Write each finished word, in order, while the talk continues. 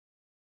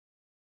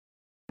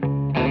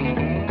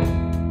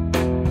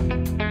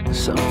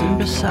something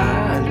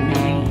beside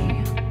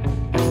me,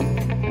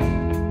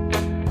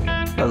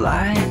 a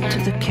light to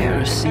the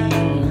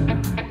kerosene,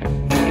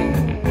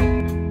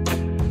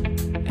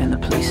 and the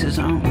places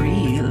aren't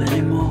real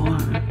anymore,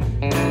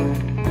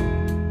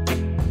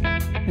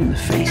 and the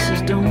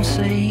faces don't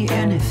say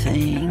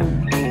anything,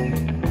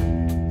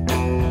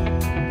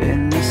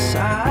 and the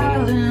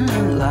silent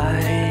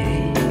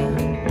light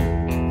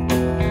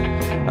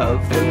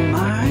of the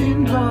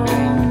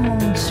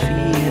mind-blown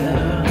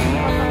sphere.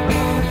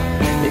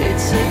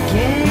 It's a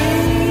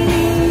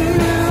game,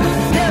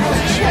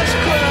 Devil's Chess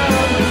Club.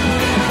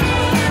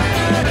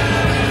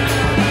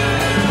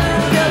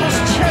 Devil's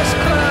Chess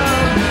Club.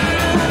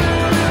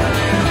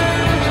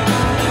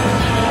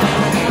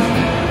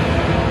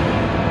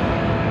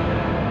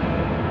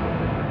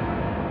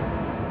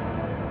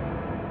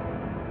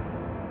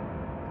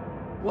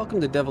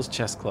 Welcome to Devil's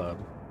Chess Club.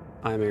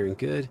 I'm Aaron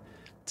Good.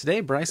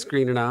 Today, Bryce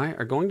Green and I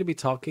are going to be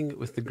talking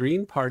with the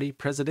Green Party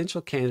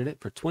presidential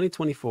candidate for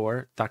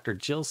 2024, Dr.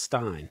 Jill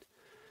Stein.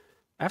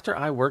 After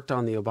I worked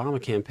on the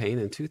Obama campaign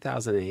in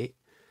 2008,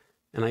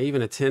 and I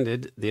even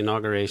attended the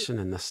inauguration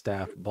and the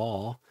staff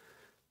ball,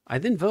 I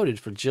then voted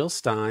for Jill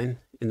Stein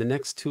in the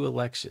next two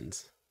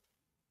elections.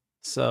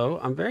 So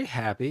I'm very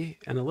happy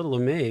and a little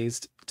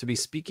amazed to be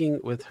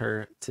speaking with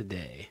her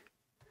today.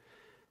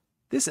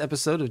 This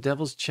episode of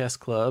Devil's Chess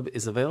Club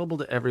is available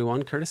to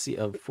everyone courtesy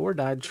of Four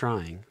Died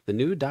Trying, the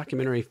new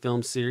documentary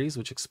film series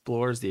which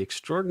explores the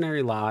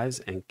extraordinary lives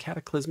and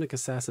cataclysmic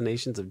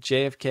assassinations of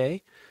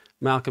JFK,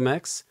 Malcolm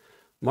X,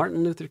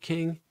 Martin Luther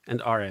King,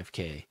 and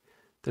RFK.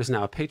 There's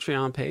now a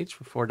Patreon page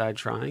for Four Died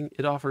Trying.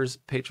 It offers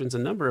patrons a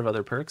number of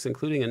other perks,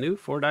 including a new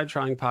Four Died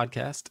Trying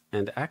podcast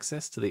and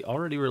access to the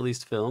already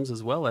released films,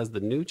 as well as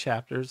the new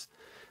chapters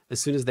as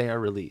soon as they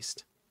are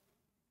released.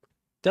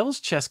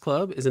 Devil's Chess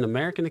Club is an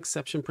American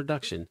Exception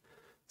production.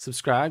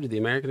 Subscribe to the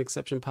American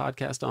Exception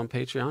podcast on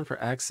Patreon for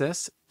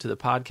access to the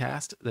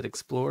podcast that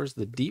explores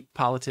the deep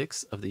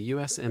politics of the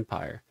U.S.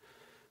 empire.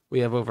 We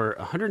have over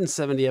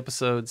 170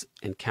 episodes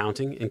and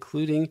counting,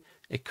 including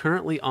a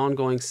currently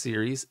ongoing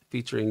series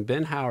featuring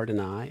Ben Howard and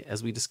I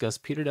as we discuss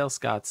Peter Dale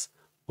Scott's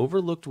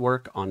overlooked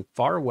work on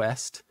Far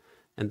West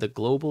and the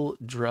global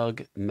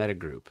drug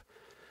metagroup.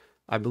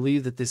 I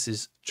believe that this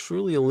is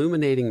truly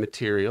illuminating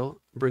material,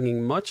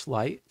 bringing much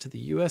light to the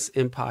U.S.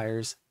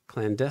 empire's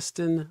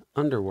clandestine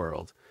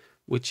underworld,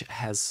 which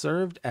has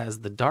served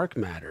as the dark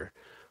matter,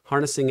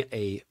 harnessing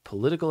a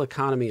political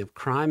economy of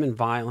crime and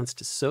violence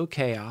to sow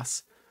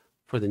chaos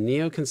for the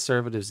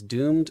neoconservatives'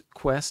 doomed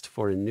quest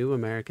for a new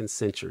American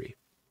century.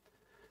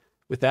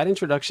 With that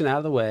introduction out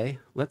of the way,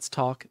 let's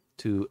talk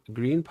to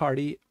Green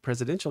Party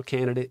presidential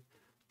candidate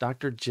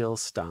Dr. Jill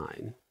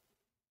Stein.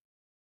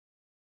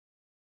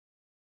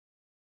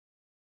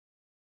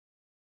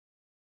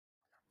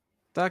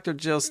 Dr.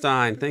 Jill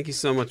Stein, thank you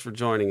so much for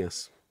joining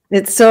us.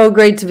 It's so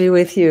great to be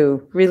with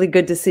you. Really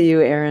good to see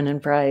you, Aaron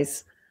and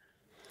Bryce.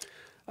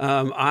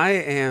 I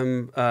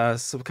am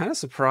kind of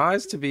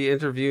surprised to be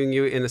interviewing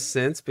you in a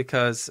sense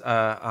because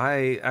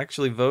I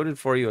actually voted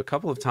for you a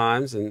couple of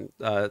times in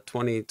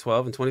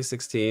 2012 and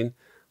 2016.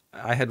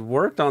 I had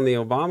worked on the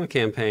Obama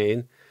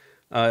campaign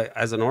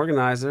as an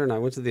organizer, and I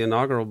went to the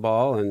inaugural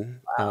ball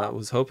and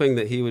was hoping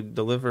that he would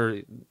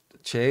deliver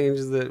change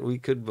that we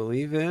could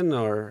believe in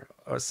or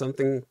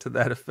something to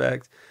that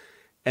effect.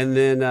 And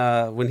then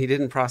when he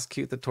didn't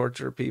prosecute the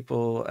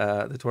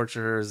the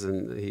torturers,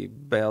 and he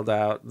bailed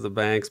out the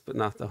banks but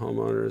not the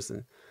homeowners,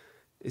 and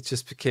it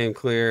just became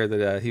clear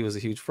that he was a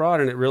huge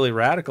fraud, and it really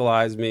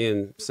radicalized me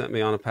and sent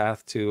me on a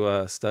path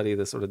to study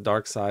the sort of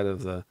dark side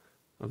of the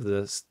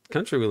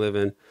country we live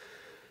in.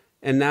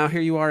 And now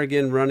here you are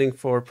again running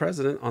for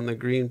president on the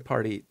Green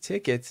Party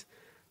ticket.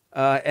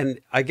 And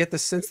I get the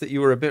sense that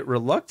you were a bit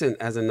reluctant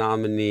as a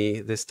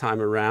nominee this time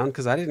around,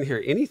 because I didn't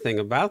hear anything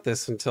about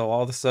this until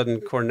all of a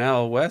sudden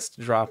Cornel West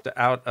dropped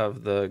out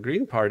of the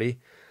Green Party.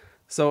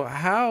 So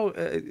how,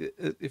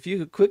 if you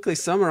could quickly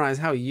summarize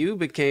how you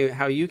came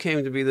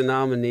to be the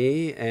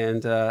nominee,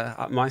 and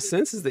my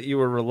sense is that you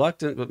were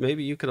reluctant, but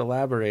maybe you could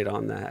elaborate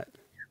on that.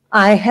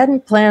 I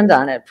hadn't planned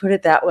on it, put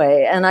it that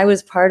way. And I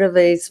was part of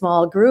a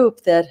small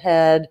group that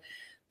had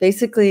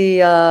basically,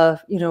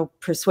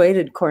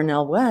 persuaded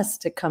Cornel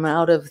West to come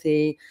out of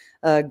the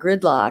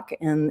gridlock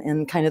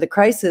and kind of the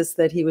crisis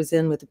that he was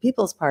in with the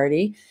People's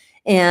Party.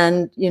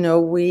 And,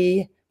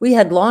 we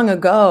had long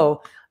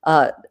ago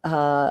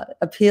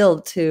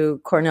appealed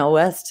to Cornel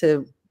West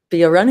to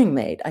be a running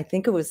mate. I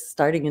think it was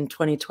starting in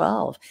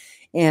 2012.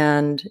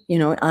 And,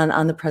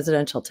 on the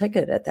presidential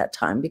ticket at that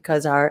time,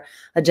 because our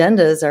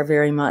agendas are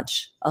very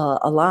much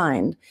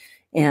aligned,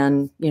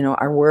 and,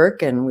 our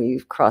work, and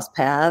we've crossed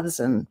paths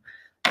and,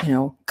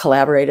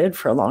 collaborated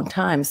for a long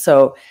time.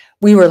 So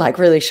we were like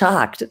really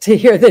shocked to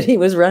hear that he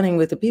was running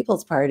with the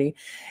People's Party,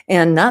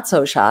 and not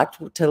so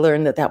shocked to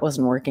learn that that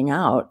wasn't working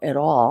out at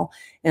all.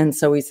 And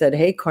so we said,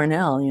 hey,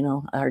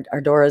 Cornel,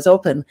 our door is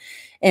open.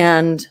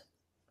 And,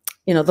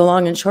 the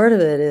long and short of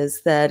it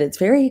is that it's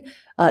very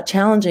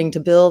challenging to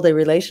build a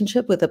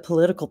relationship with a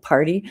political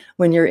party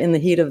when you're in the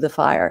heat of the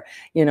fire,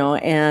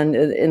 and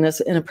in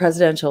a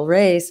presidential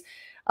race,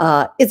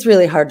 It's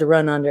really hard to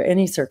run under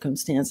any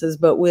circumstances,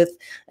 but with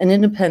an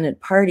independent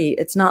party,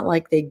 it's not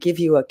like they give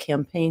you a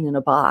campaign in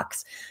a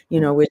box,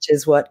 which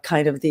is what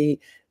kind of the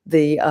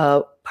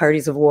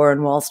parties of war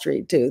on Wall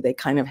Street do. They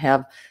kind of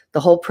have the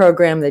whole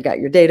program. They've got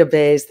your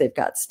database, they've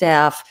got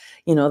staff,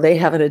 they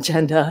have an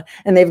agenda,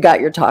 and they've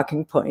got your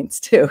talking points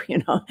too,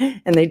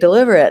 and they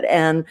deliver it.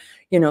 And,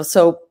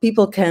 so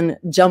people can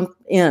jump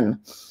in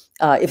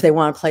if they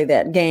want to play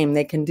that game.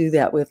 They can do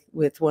that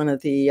with one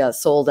of the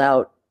sold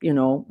out,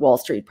 Wall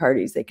Street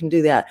parties. They can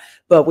do that.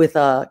 But with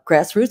a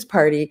grassroots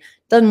party, it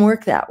doesn't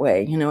work that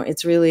way.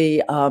 It's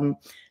really,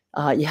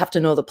 you have to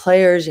know the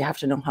players, you have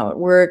to know how it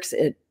works.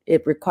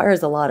 It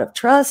requires a lot of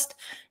trust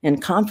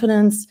and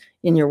confidence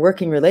in your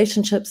working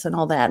relationships and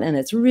all that. And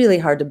it's really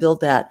hard to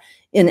build that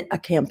in a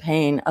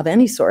campaign of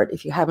any sort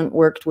if you haven't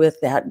worked with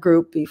that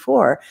group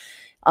before.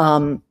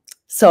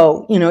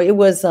 So, it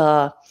was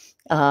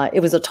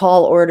a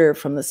tall order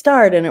from the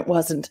start, and it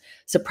wasn't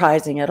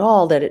surprising at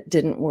all that it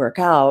didn't work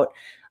out.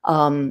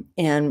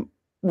 And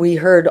we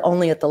heard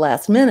only at the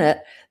last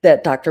minute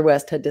that Dr.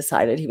 West had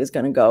decided he was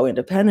going to go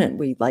independent.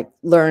 We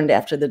learned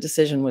after the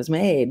decision was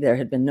made. There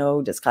had been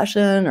no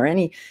discussion or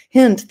any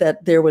hint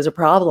that there was a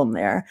problem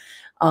there.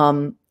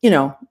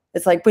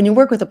 It's like when you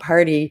work with a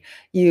party,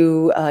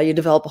 you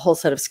develop a whole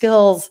set of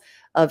skills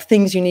of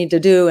things you need to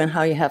do and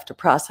how you have to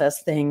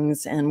process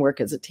things and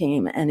work as a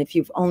team. And if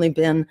you've only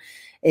been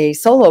a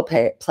solo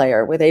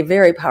player with a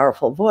very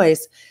powerful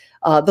voice,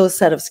 those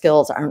set of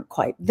skills aren't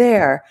quite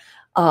there.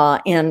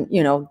 And,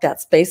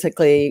 that's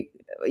basically,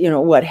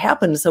 what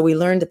happened. So we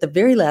learned at the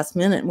very last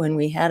minute, when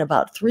we had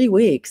about 3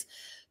 weeks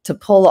to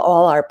pull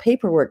all our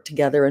paperwork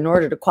together in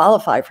order to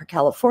qualify for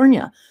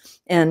California.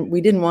 And we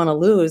didn't want to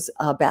lose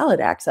ballot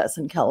access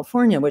in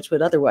California, which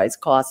would otherwise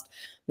cost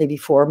maybe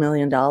 $4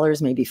 million,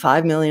 maybe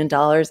 $5 million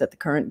at the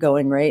current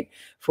going rate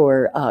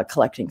for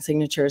collecting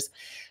signatures.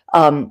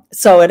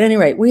 So at any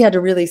rate, we had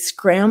to really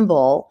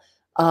scramble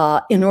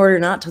in order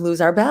not to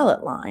lose our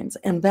ballot lines.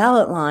 And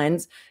ballot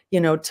lines,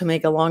 to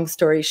make a long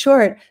story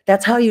short,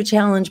 that's how you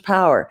challenge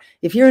power.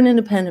 If you're an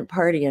independent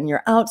party and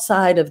you're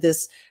outside of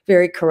this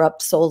very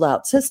corrupt, sold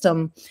out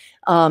system,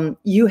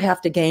 you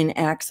have to gain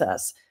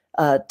access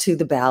to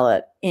the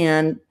ballot.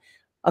 And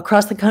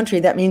across the country,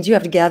 that means you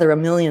have to gather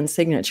 1 million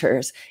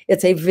signatures.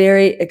 It's a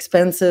very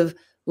expensive,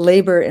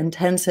 labor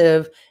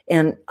intensive,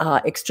 and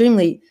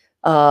extremely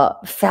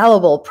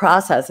fallible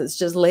process. It's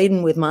just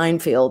laden with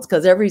minefields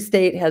because every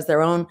state has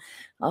their own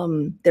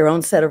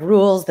set of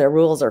rules. Their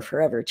rules are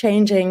forever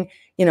changing.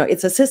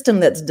 It's a system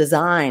that's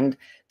designed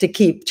to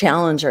keep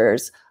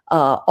challengers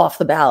off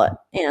the ballot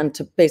and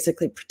to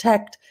basically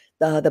protect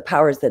the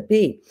powers that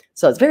be.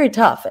 So it's very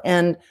tough.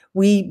 And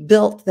we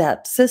built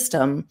that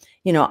system,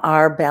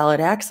 our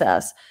ballot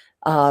access,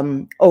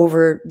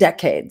 over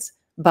decades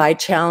by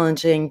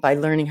challenging, by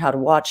learning how to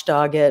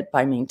watchdog it,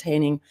 by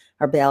maintaining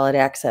our ballot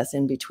access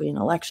in between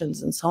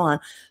elections and so on.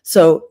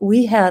 So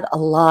we had a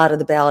lot of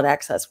the ballot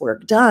access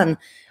work done.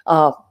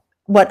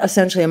 What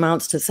essentially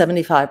amounts to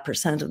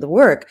 75% of the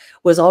work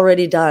was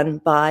already done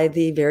by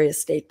the various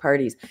state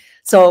parties.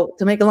 So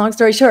to make a long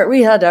story short,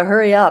 we had to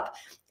hurry up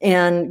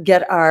and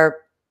get our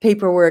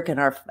paperwork and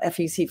our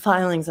FEC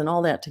filings and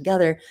all that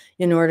together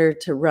in order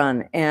to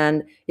run.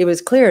 And it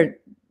was clear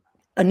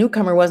a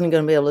newcomer wasn't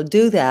going to be able to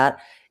do that.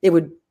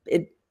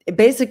 It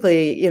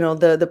basically,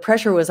 the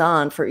pressure was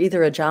on for either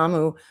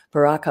Ajamu,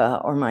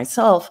 Baraka, or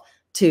myself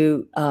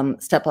to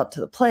step up to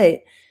the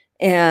plate.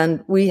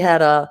 And we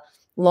had a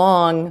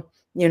long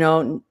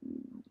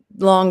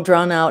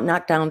drawn out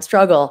knockdown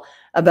struggle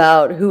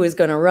about who was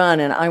going to run.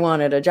 And I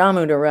wanted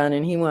Ajamu to run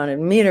and he wanted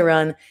me to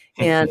run.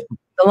 And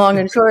the long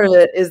and short of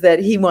it is that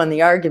he won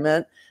the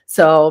argument.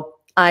 So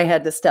I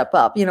had to step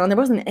up, and there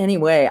wasn't any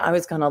way I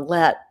was going to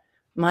let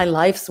my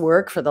life's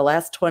work for the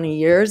last 20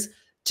 years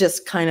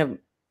just kind of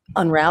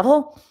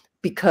unravel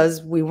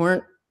because we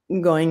weren't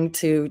going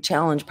to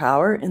challenge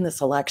power in this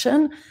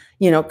election,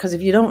 because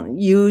if you don't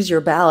use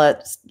your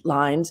ballot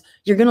lines,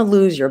 you're going to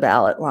lose your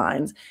ballot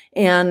lines.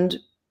 And,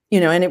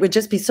 and it would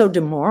just be so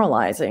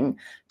demoralizing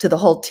to the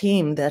whole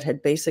team that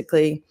had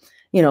basically,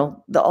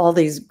 all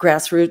these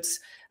grassroots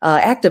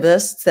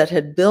activists that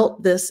had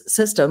built this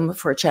system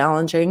for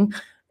challenging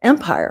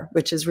empire,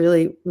 which is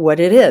really what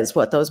it is,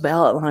 what those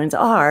ballot lines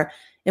are.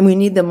 And we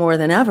need them more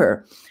than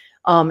ever.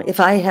 If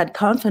I had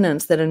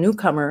confidence that a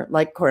newcomer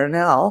like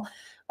Cornel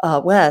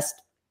West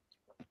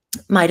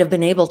might have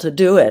been able to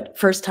do it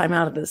first time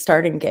out of the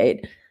starting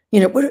gate,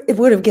 it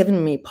would have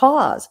given me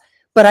pause.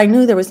 But I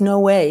knew there was no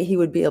way he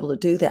would be able to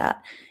do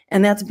that.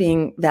 And that's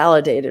being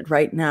validated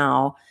right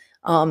now.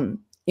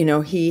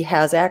 He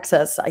has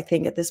access, I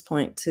think, at this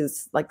point to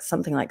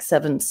something like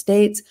 7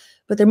 states,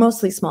 but they're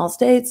mostly small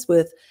states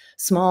with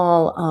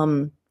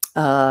small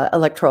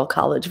electoral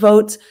college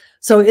votes.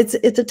 So it's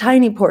a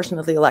tiny portion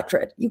of the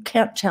electorate. You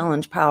can't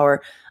challenge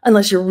power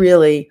unless you're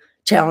really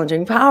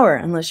challenging power,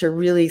 unless you're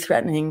really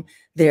threatening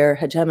their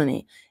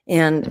hegemony.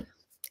 And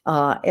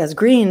as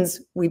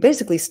Greens, we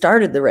basically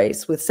started the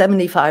race with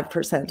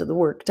 75% of the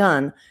work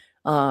done.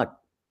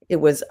 It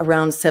was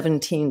around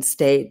 17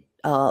 state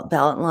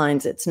ballot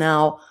lines. It's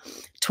now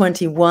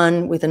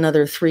 21 with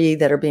another 3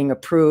 that are being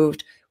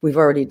approved. We've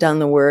already done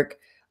the work,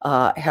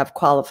 have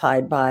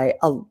qualified by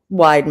a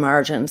wide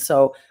margin.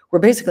 So we're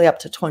basically up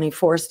to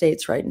 24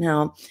 states right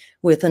now,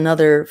 with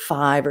another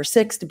 5 or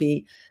 6 to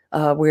be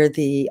where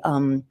the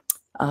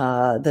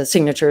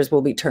signatures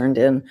will be turned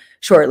in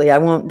shortly. I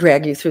won't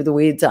drag you through the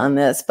weeds on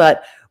this,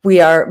 but we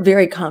are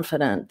very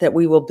confident that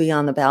we will be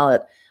on the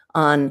ballot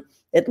on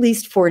at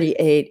least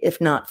 48, if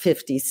not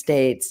 50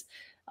 states.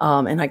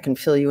 And I can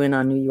fill you in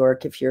on New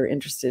York if you're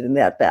interested in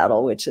that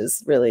battle, which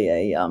is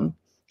really a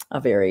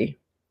very,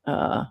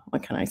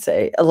 what can I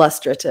say,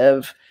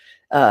 illustrative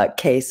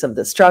case of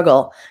the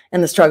struggle.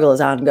 And the struggle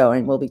is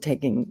ongoing. We'll be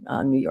taking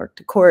New York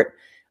to court.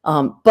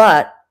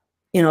 But,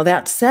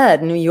 that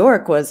said, New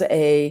York was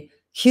a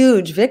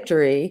huge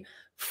victory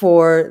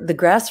for the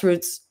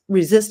grassroots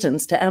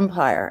resistance to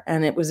empire.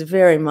 And it was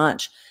very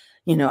much,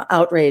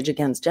 outrage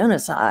against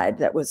genocide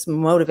that was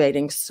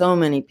motivating so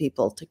many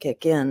people to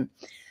kick in.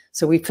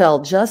 So we fell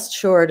just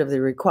short of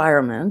the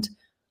requirement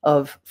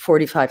of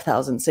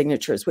 45,000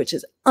 signatures, which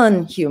is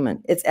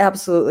unhuman. It's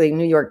absolutely,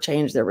 New York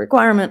changed their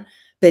requirement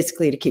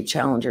basically to keep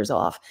challengers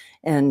off.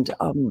 And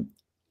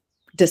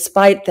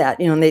despite that,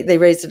 they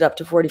raised it up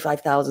to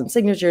 45,000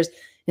 signatures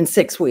in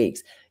 6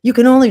 weeks. You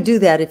can only do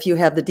that if you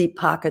have the deep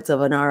pockets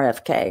of an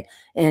RFK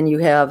and you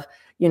have,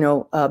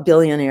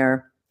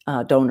 billionaire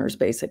donors,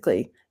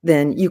 basically.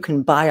 Then you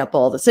can buy up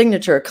all the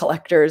signature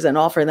collectors and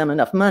offer them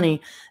enough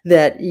money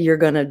that you're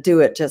going to do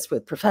it just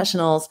with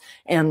professionals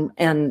and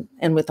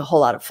with a whole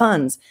lot of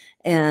funds.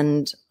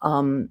 And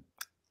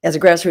as a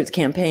grassroots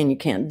campaign, you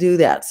can't do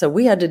that. So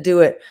we had to do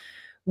it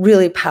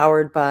really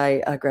powered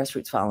by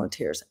grassroots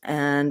volunteers.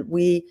 And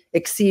we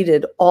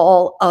exceeded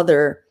all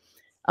other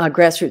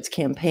grassroots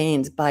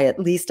campaigns by at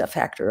least a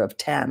factor of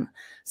 10.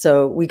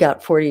 So we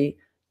got 40,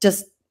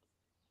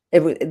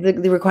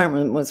 the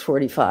requirement was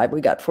 45. We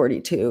got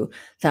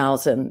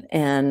 42,000.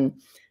 And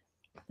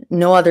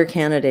no other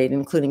candidate,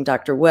 including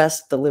Dr.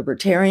 West, the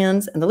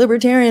Libertarians, and the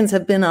Libertarians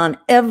have been on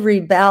every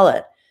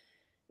ballot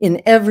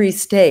in every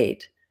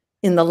state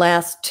in the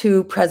last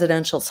 2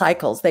 presidential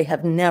cycles. They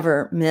have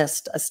never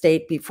missed a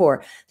state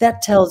before.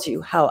 That tells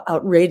you how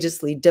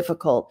outrageously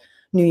difficult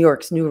New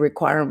York's new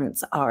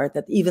requirements are,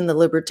 that even the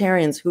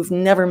Libertarians, who've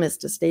never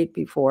missed a state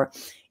before,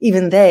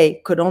 even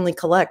they could only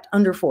collect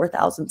under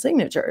 4,000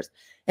 signatures.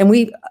 And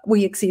we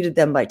exceeded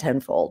them by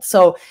tenfold.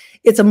 So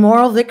it's a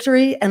moral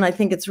victory. And I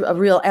think it's a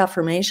real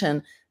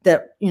affirmation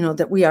that,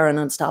 that we are an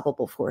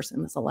unstoppable force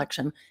in this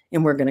election,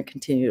 and we're going to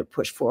continue to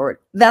push forward.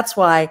 That's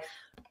why,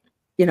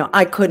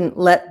 I couldn't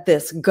let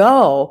this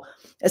go,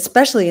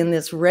 especially in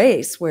this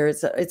race where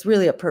it's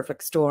really a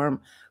perfect storm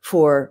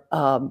for,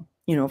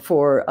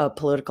 for a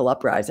political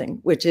uprising,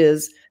 which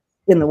is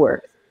in the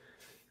works.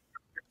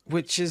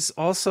 Which is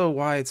also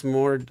why it's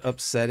more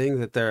upsetting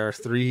that there are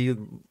 3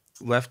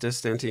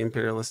 leftist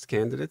anti-imperialist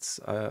candidates.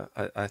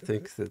 I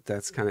think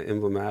that's kind of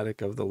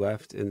emblematic of the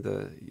left in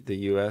the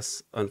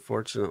U.S.,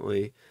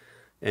 unfortunately.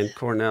 And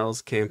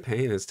Cornell's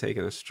campaign has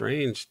taken a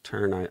strange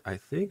turn. I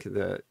think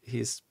that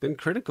he's been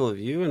critical of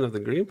you and of the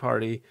Green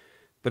Party,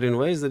 but in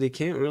ways that he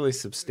can't really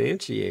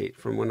substantiate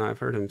from when I've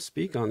heard him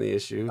speak on the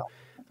issue.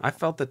 I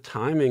felt the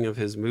timing of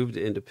his move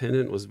to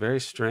independent was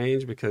very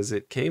strange because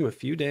it came a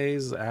few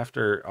days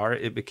after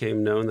it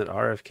became known that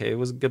RFK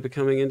was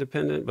becoming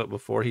independent, but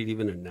before he'd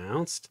even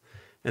announced.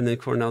 And then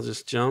Cornell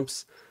just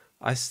jumps.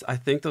 I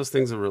think those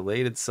things are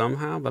related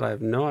somehow, but I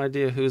have no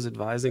idea who's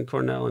advising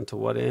Cornell and to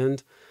what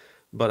end.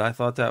 But I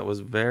thought that was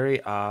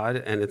very odd.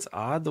 And it's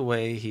odd the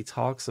way he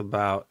talks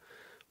about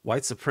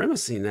white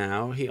supremacy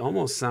now. He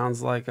almost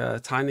sounds like a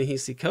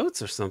Ta-Nehisi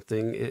Coates or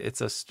something.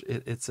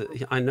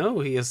 I know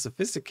he is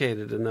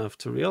sophisticated enough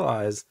to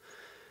realize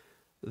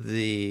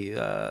the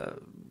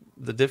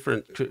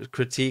different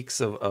critiques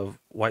of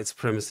white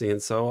supremacy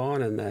and so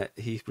on, and that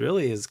he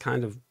really is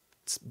kind of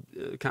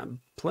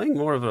playing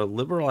more of a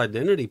liberal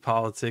identity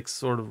politics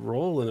sort of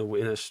role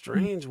in a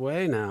strange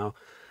way now.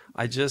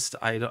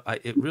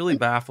 It really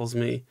baffles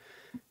me,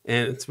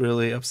 and it's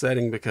really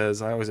upsetting because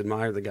I always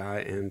admire the guy,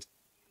 and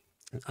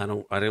I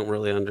don't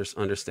really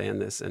understand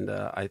this. And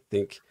I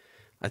think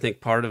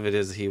part of it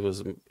is he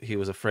was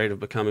afraid of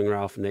becoming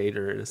Ralph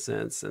Nader in a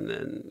sense, and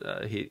then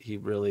he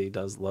really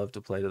does love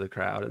to play to the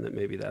crowd, and that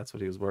maybe that's what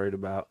he was worried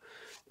about.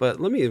 But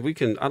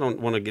I don't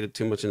want to get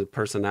too much into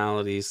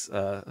personalities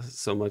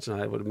so much,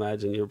 and I would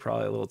imagine you're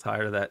probably a little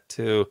tired of that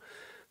too.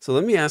 So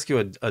let me ask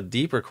you a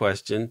deeper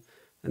question.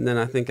 And then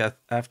I think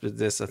after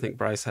this, I think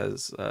Bryce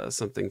has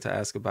something to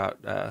ask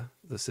about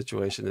the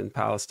situation in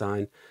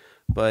Palestine.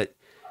 But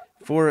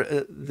for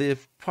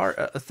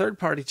a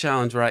third-party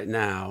challenge right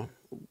now,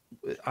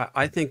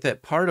 I think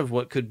that part of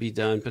what could be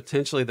done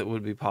potentially that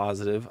would be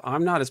positive.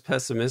 I'm not as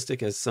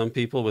pessimistic as some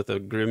people with a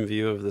grim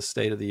view of the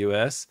state of the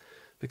U.S.,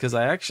 because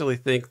I actually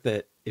think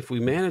that if we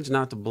manage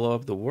not to blow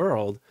up the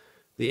world,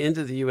 the end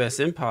of the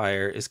U.S.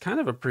 empire is kind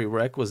of a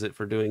prerequisite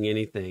for doing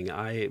anything.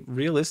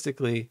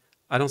 Realistically,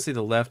 I don't see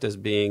the left as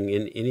being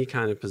in any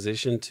kind of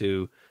position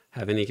to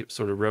have any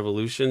sort of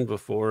revolution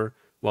before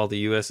while the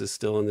U.S. is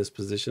still in this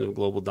position of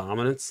global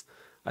dominance.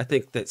 I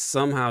think that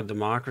somehow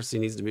democracy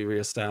needs to be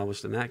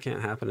reestablished, and that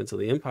can't happen until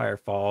the empire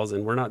falls,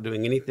 and we're not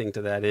doing anything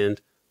to that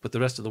end, but the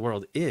rest of the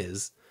world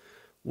is.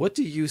 What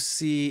do you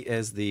see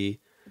as the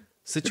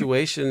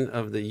situation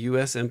of the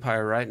U.S.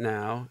 empire right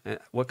now? And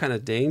what kind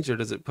of danger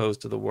does it pose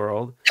to the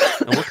world?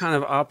 And what kind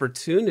of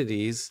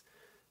opportunities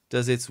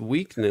does its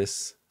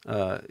weakness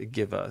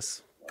give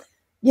us?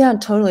 Yeah,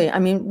 totally. I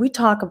mean, we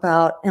talk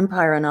about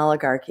empire and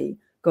oligarchy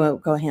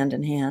go hand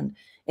in hand.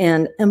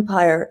 And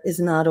empire is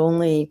not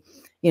only,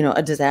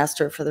 a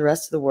disaster for the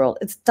rest of the world,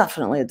 it's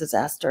definitely a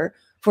disaster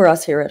for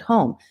us here at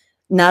home.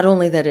 Not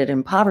only that it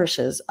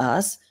impoverishes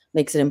us,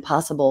 makes it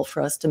impossible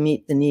for us to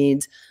meet the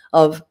needs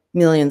of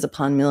millions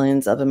upon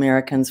millions of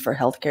Americans for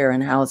healthcare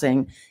and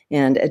housing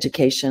and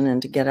education,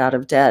 and to get out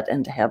of debt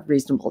and to have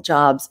reasonable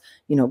jobs,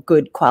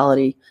 good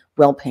quality,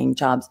 well-paying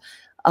jobs.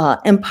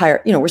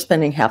 Empire, we're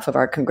spending half of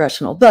our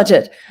congressional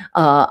budget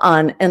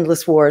on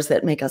endless wars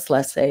that make us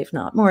less safe,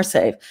 not more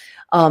safe.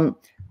 And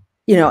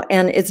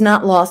it's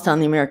not lost on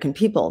the American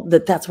people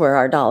that that's where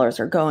our dollars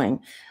are going.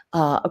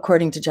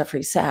 According to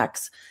Jeffrey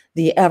Sachs,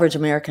 the average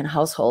American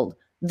household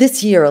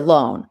this year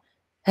alone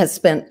has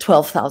spent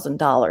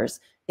 $12,000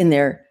 in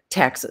their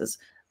taxes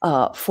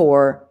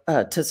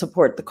to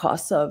support the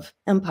costs of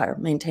empire,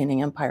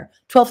 maintaining empire.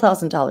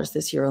 $12,000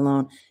 this year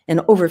alone,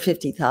 and over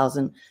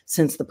 $50,000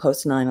 since the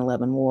post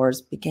 9/11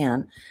 wars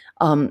began.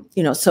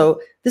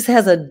 So this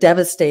has a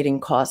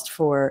devastating cost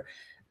for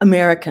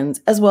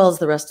Americans as well as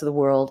the rest of the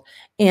world.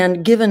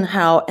 And given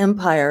how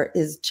empire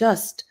is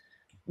just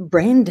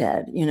brain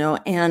dead,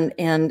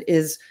 and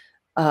is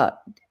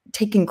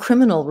taking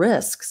criminal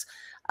risks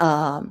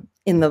on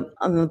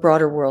the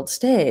broader world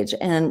stage,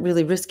 and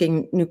really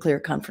risking nuclear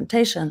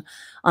confrontation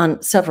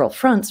on several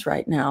fronts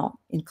right now,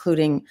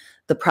 including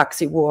the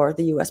proxy war,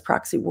 the US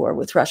proxy war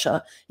with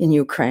Russia in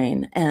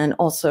Ukraine, and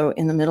also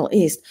in the Middle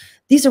East.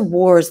 These are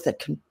wars that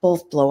can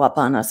both blow up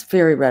on us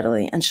very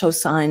readily and show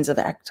signs of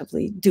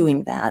actively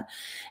doing that.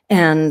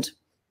 And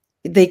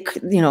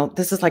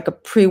this is like a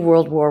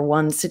pre-World War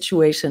I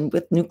situation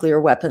with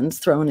nuclear weapons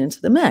thrown into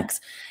the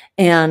mix.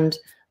 And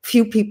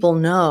few people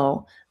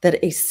know that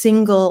a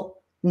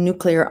single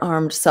nuclear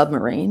armed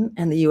submarine,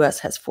 and the US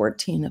has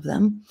 14 of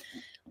them,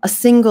 a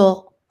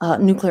single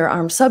nuclear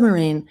armed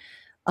submarine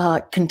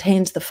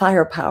contains the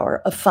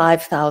firepower of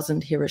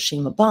 5,000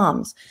 Hiroshima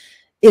bombs.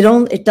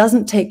 It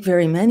doesn't take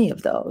very many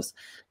of those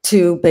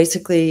to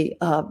basically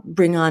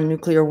bring on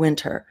nuclear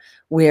winter,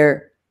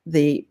 where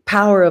the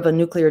power of a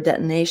nuclear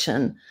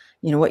detonation,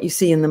 what you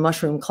see in the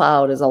mushroom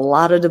cloud is a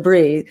lot of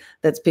debris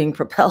that's being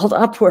propelled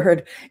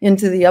upward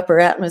into the upper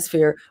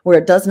atmosphere, where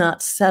it does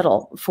not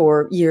settle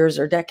for years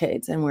or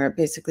decades, and where it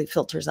basically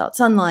filters out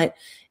sunlight,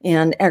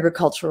 and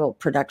agricultural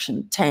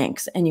production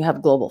tanks, and you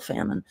have global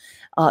famine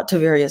to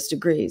various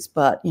degrees.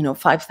 But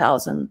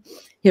 5,000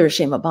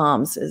 Hiroshima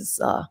bombs is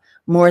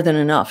more than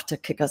enough to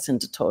kick us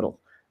into total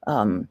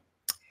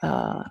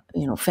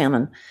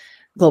famine,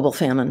 global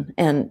famine,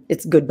 and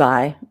it's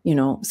goodbye,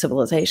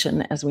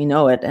 civilization as we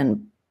know it,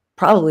 and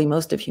probably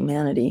most of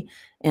humanity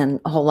and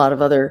a whole lot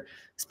of other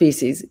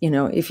species.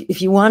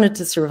 If you wanted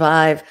to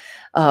survive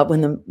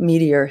when the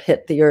meteor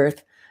hit the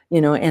earth,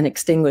 and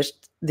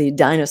extinguished the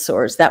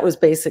dinosaurs, that was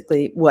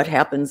basically what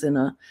happens in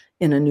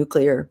a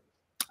nuclear,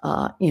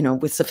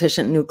 with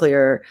sufficient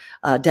nuclear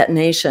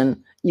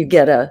detonation, you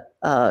get a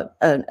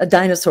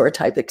dinosaur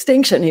type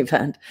extinction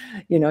event.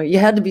 You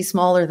had to be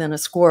smaller than a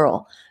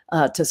squirrel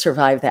to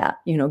survive that,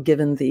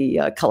 given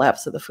the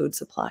collapse of the food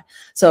supply.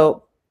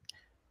 So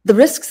the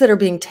risks that are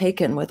being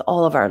taken with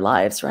all of our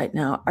lives right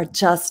now are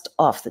just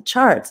off the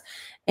charts.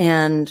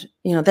 And,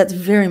 that's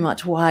very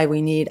much why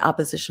we need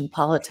opposition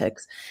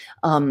politics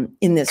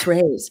in this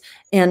race.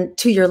 And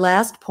to your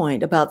last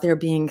point about there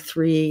being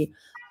three,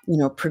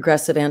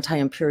 progressive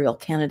anti-imperial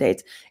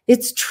candidates,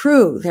 it's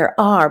true, there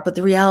are, but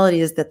the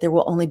reality is that there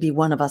will only be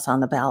one of us on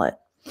the ballot.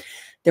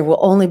 There will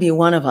only be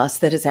one of us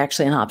that is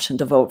actually an option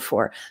to vote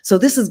for. So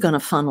this is going to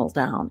funnel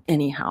down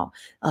anyhow.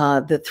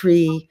 The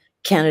three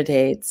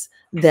candidates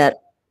that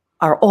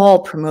are all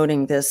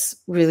promoting this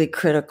really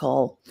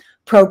critical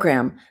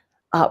program,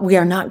 we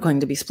are not going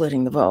to be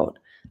splitting the vote.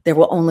 There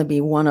will only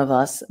be one of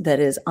us that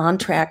is on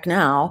track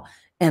now,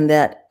 and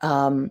that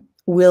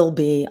will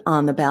be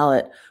on the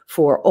ballot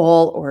for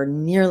all or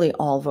nearly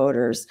all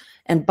voters.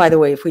 And by the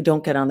way, if we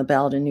don't get on the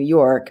ballot in New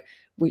York,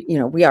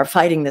 we are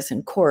fighting this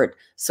in court,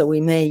 so we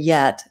may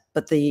yet,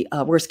 but the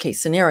worst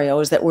case scenario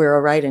is that we're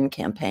a write-in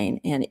campaign.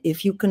 And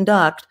if you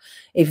conduct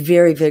a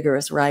very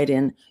vigorous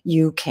write-in,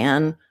 you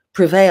can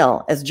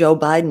prevail, as Joe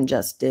Biden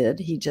just did.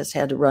 He just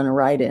had to run a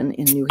write-in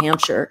in New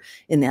Hampshire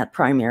in that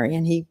primary,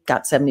 and he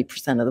got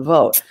 70% of the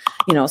vote.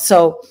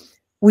 So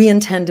we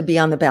intend to be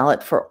on the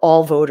ballot for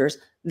all voters.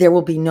 There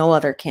will be no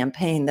other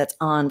campaign that's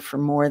on for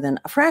more than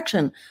a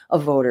fraction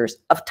of voters,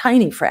 a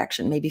tiny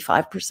fraction, maybe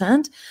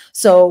 5%.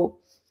 So,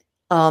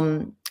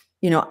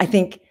 I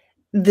think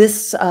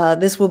this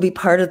will be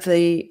part of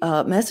the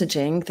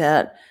messaging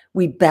that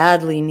we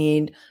badly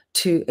need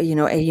to,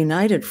 a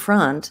united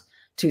front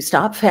to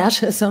stop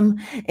fascism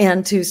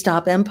and to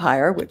stop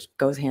empire, which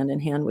goes hand in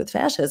hand with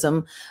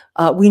fascism,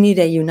 we need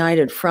a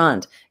united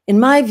front. In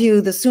my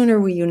view, the sooner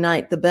we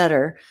unite, the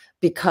better,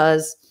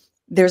 because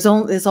this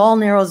all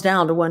narrows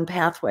down to one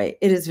pathway.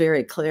 It is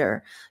very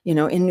clear. You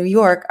know, in New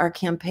York, our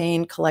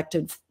campaign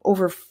collected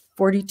over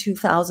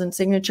 42,000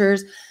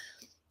 signatures.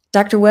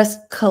 Dr. West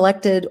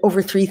collected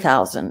over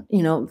 3,000.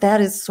 You know,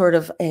 that is sort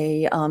of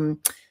a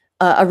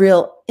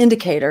real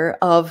indicator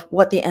of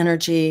what the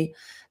energy,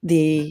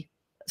 the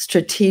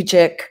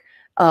strategic,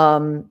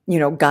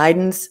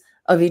 guidance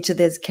of each of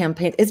these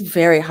campaigns. It's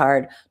very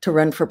hard to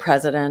run for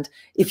president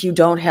if you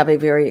don't have a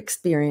very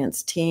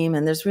experienced team.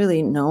 And there's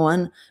really no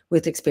one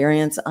with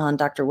experience on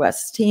Dr.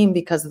 West's team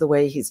because of the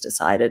way he's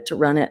decided to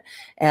run it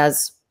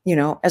as,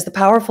 as the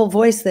powerful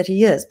voice that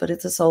he is, but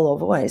it's a solo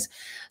voice.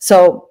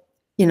 So,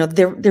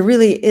 there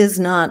really is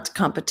not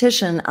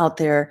competition out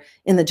there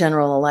in the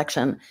general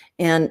election.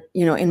 And,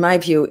 in my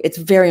view, it's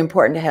very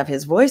important to have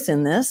his voice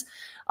in this.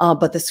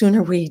 But the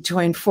sooner we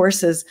join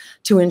forces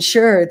to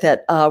ensure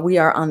that we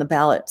are on the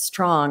ballot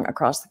strong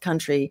across the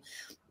country,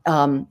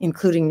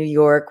 including New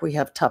York, we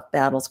have tough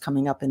battles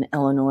coming up in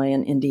Illinois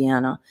and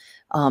Indiana.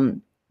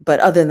 But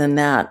other than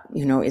that,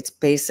 it's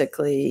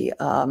basically,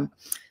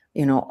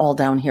 all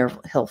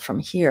downhill from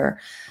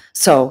here.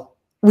 So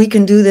we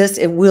can do this.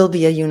 It will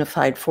be a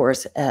unified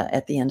force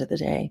at the end of the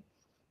day.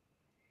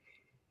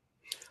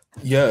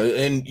 Yeah,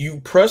 and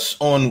you press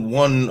on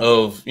one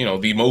of,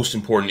 the most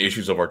important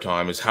issues of our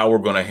time is how we're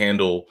going to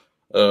handle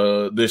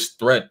this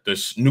threat,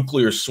 this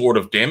nuclear sword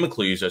of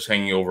Damocles that's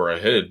hanging over our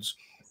heads.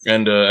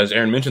 And as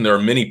Aaron mentioned, there are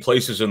many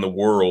places in the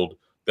world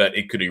that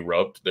it could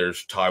erupt.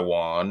 There's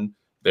Taiwan,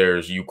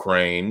 there's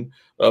Ukraine,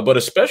 but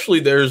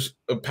especially there's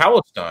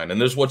Palestine. And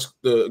there's what's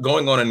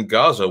going on in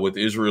Gaza with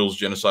Israel's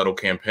genocidal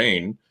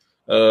campaign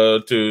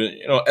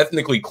to,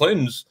 ethnically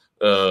cleanse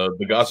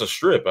the Gaza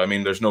Strip. I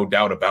mean, there's no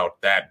doubt about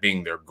that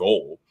being their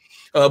goal.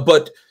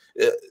 But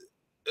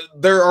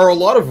there are a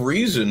lot of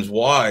reasons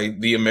why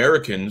the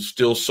Americans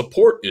still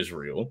support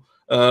Israel.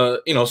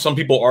 Some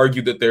people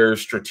argue that there are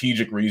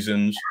strategic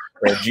reasons,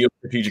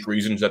 geostrategic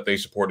reasons that they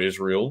support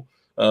Israel.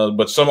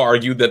 But some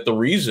argue that the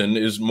reason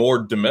is more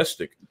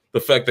domestic. The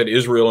fact that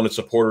Israel and its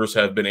supporters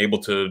have been able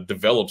to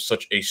develop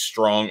such a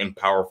strong and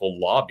powerful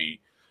lobby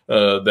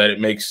that it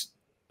makes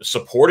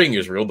supporting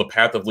Israel the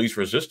path of least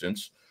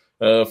resistance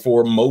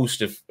for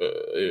most,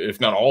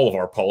 if not all, of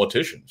our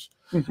politicians.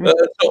 Mm-hmm.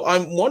 So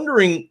I'm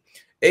wondering,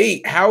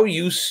 how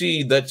you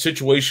see that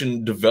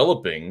situation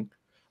developing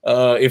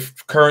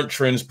if current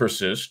trends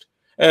persist,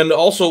 and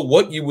also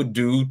what you would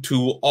do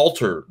to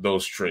alter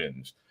those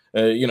trends.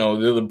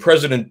 The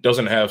president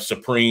doesn't have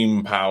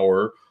supreme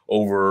power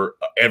over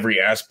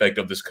every aspect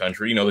of this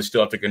country. They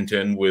still have to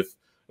contend with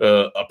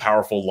a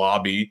powerful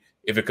lobby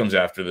if it comes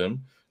after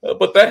them.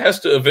 But that has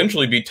to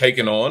eventually be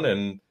taken on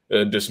and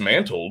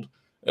dismantled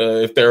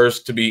if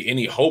there's to be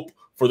any hope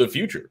for the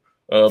future.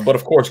 But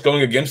of course,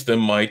 going against them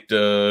might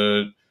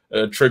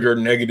trigger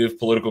negative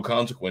political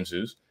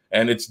consequences.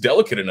 And it's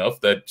delicate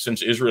enough that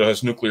since Israel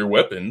has nuclear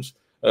weapons,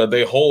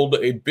 they hold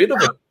a bit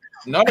of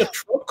not a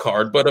trump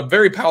card, but a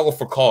very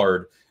powerful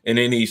card in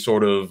any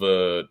sort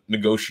of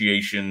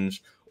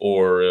negotiations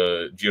or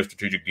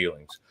geostrategic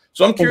dealings.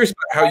 So I'm curious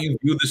about how you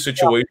view the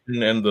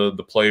situation and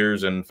the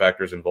players and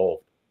factors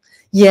involved.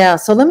 Yeah,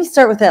 so let me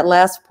start with that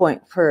last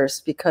point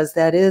first, because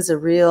that is a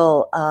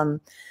real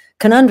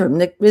conundrum.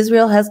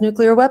 Israel has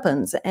nuclear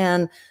weapons,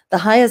 and the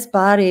highest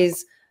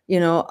bodies,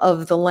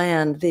 of the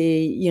land, the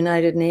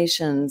United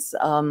Nations,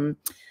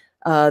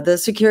 the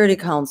Security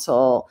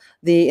Council,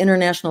 the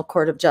International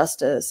Court of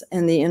Justice,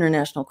 and the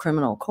International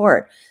Criminal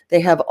Court, they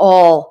have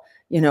all,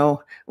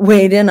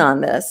 weighed in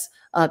on this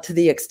to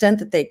the extent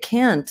that they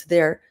can, to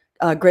their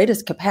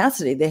greatest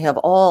capacity. They have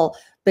all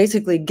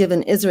basically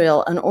given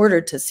Israel an order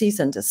to cease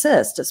and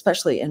desist,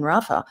 especially in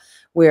Rafah,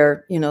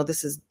 where,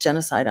 this is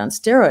genocide on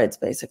steroids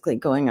basically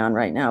going on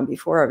right now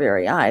before our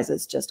very eyes.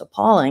 It's just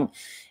appalling.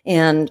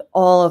 And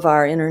all of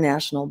our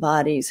international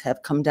bodies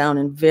have come down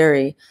in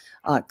very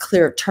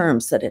clear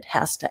terms that it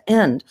has to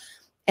end.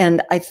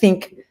 And I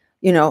think,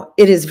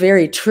 it is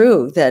very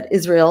true that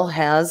Israel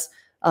has,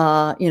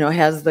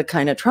 has the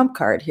kind of trump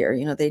card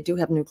here. They do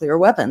have nuclear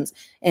weapons,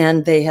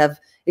 and they have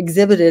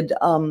exhibited,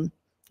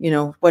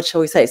 what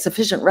shall we say,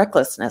 sufficient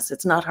recklessness.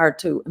 It's not hard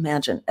to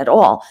imagine at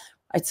all.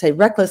 I'd say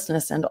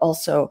recklessness and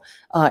also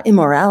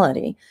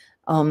immorality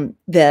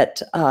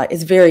that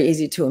is very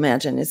easy to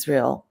imagine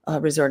Israel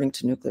resorting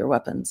to nuclear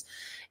weapons.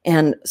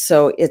 And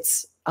so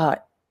it's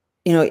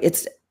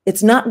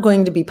not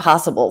going to be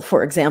possible,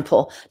 for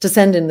example, to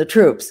send in the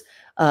troops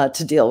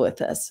to deal with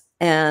this.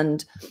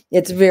 And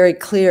it's very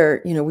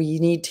clear, we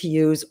need to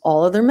use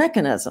all other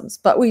mechanisms,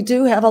 but we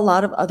do have a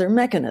lot of other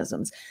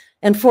mechanisms.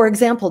 And for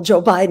example, Joe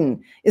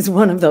Biden is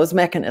one of those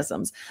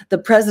mechanisms. The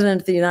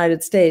president of the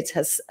United States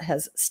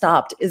has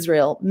stopped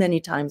Israel many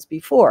times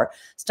before,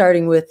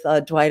 starting with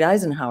Dwight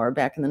Eisenhower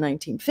back in the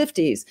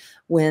 1950s,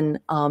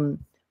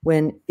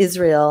 when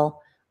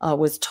Israel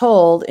was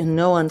told in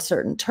no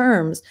uncertain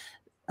terms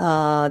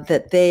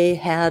that they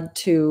had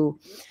to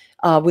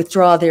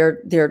withdraw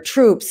their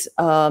troops.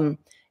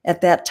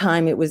 At that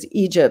time, it was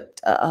Egypt.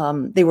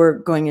 They were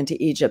going into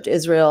Egypt,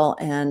 Israel,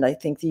 and I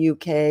think the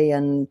UK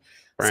and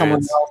someone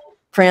else.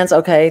 France.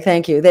 Okay,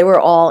 thank you. They were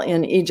all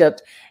in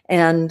Egypt,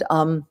 and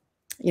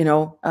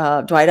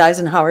Dwight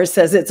Eisenhower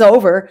says it's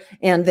over,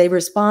 and they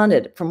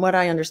responded, from what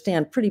I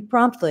understand, pretty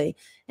promptly.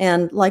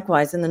 And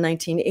likewise, in the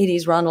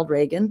 1980s, Ronald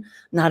Reagan,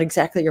 not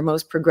exactly your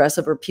most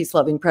progressive or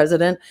peace-loving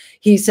president,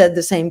 he said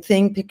the same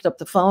thing, picked up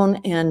the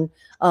phone, and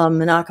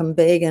Menachem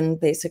Begin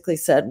basically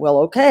said, well,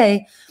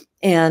 okay.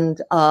 And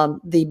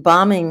the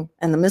bombing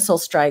and the missile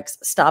strikes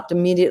stopped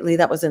immediately.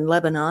 That was in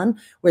Lebanon,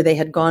 where they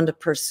had gone to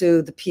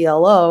pursue the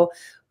PLO,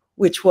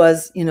 which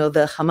was,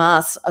 the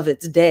Hamas of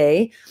its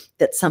day,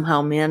 that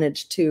somehow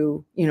managed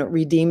to,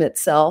 redeem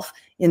itself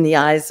in the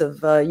eyes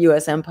of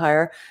U.S.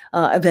 empire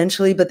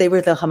eventually. But they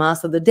were the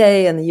Hamas of the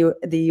day, and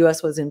the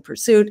U.S. was in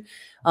pursuit,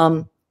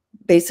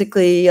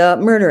 basically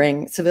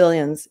murdering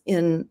civilians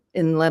in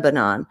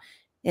Lebanon.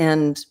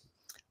 And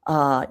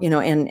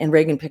and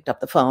Reagan picked up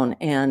the phone,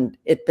 and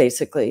it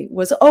basically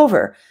was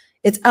over.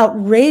 It's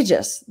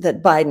outrageous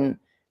that Biden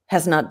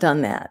has not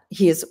done that.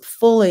 He is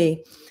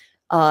fully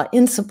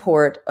in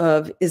support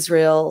of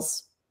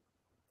Israel's,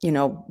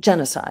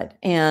 genocide,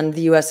 and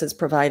the U.S. is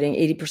providing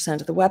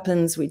 80% of the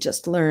weapons. We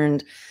just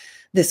learned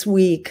this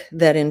week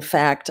that, in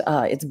fact,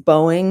 it's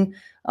Boeing,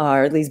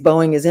 or at least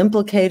Boeing is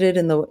implicated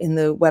in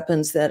the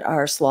weapons that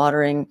are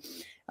slaughtering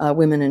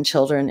women and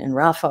children in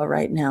Rafah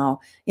right now.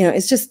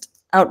 It's just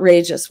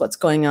outrageous what's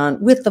going on,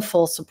 with the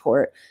full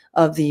support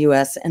of the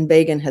U.S. And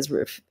Biden has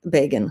refused.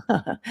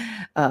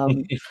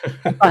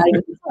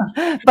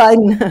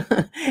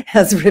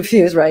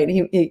 Right,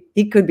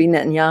 he could be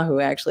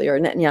Netanyahu, actually, or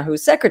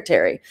Netanyahu's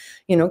secretary,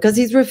 because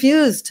he's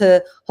refused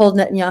to hold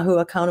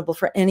Netanyahu accountable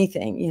for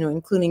anything,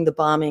 including the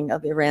bombing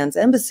of Iran's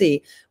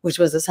embassy, which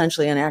was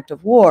essentially an act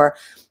of war.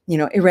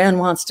 Iran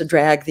wants to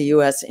drag the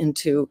U.S.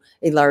 into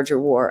a larger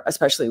war,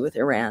 especially with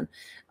Iran.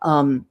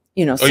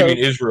 You mean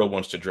Israel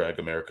wants to drag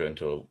America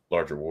into a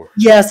larger war?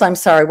 Yes, I'm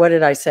sorry. What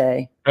did I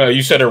say?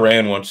 You said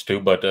Iran wants to,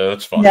 but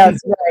that's fine. Yes,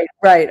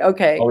 right.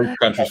 Okay. All these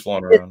countries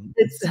flying around.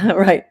 It's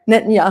right.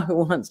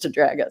 Netanyahu wants to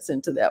drag us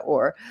into that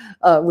war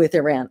with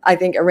Iran. I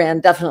think Iran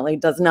definitely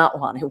does not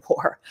want a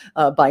war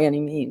by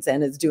any means,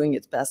 and is doing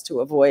its best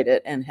to avoid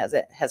it, and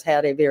has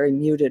had a very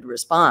muted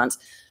response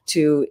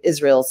to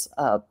Israel's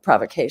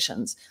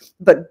provocations.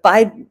 But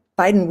Biden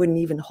wouldn't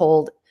even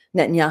hold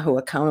Netanyahu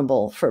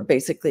accountable for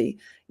basically,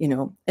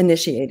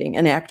 initiating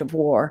an act of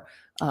war.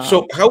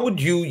 So how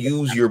would you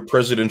use your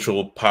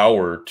presidential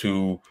power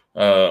to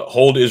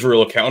hold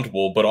Israel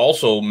accountable, but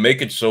also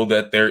make it so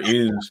that there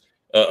is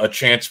a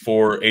chance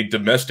for a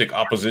domestic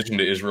opposition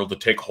to Israel to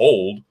take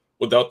hold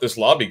without this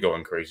lobby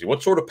going crazy?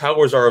 What sort of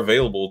powers are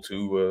available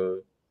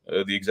to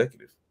the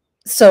executive?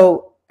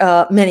 So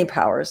many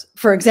powers.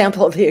 For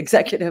example, the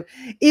executive,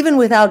 even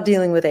without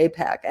dealing with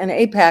AIPAC, and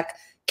AIPAC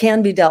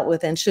can be dealt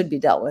with and should be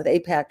dealt with.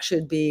 AIPAC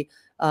should be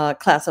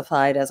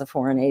classified as a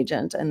foreign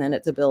agent, and then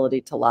its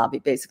ability to lobby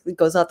basically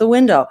goes out the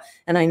window.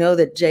 And I know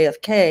that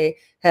JFK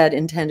had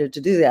intended to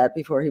do that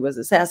before he was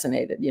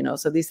assassinated,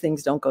 so these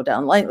things don't go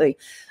down lightly.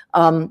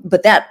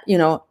 But that,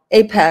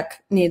 AIPAC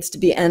needs to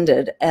be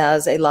ended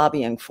as a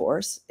lobbying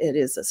force. It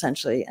is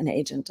essentially an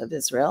agent of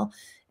Israel,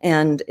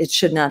 and it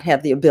should not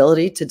have the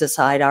ability to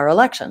decide our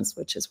elections,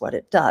 which is what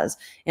it does,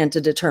 and to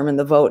determine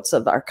the votes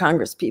of our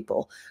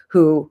congresspeople,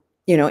 who,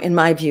 in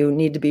my view,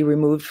 need to be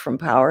removed from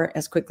power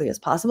as quickly as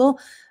possible,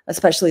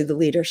 especially the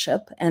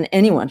leadership and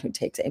anyone who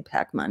takes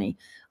AIPAC money.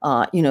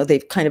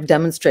 They've kind of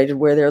demonstrated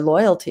where their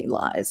loyalty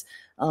lies.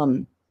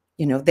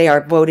 They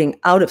are voting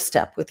out of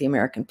step with the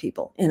American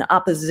people, in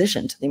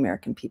opposition to the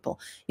American people,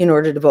 in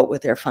order to vote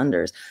with their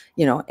funders.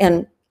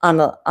 And on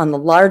the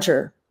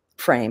larger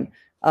frame,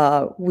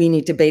 we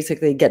need to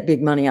basically get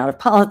big money out of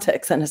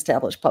politics and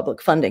establish public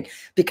funding,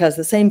 because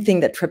the same thing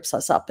that trips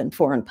us up in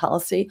foreign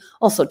policy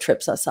also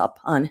trips us up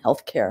on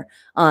healthcare,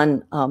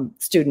 on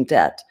student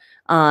debt,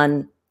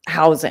 on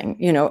housing.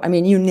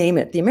 You name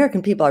it. The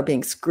American people are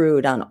being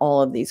screwed on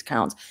all of these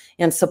counts,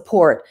 and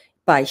support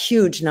by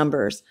huge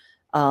numbers,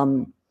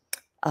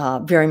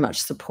 very much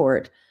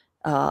support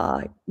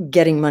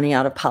getting money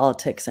out of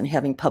politics and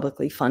having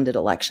publicly funded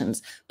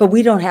elections. But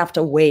we don't have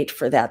to wait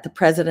for that. The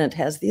president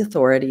has the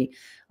authority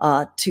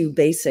to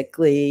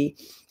basically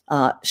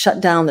shut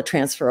down the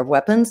transfer of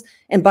weapons.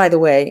 And by the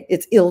way,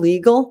 it's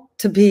illegal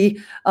to be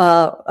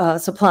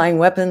supplying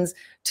weapons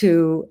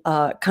to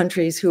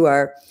countries who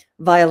are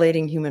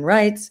violating human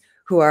rights,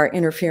 who are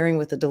interfering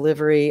with the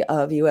delivery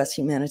of U.S.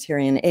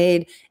 humanitarian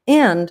aid.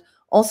 And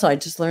also, I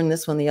just learned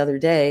this one the other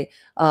day,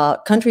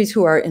 countries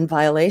who are in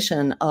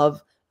violation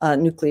of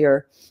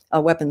nuclear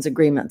weapons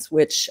agreements,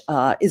 which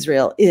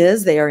Israel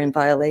is. They are in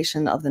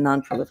violation of the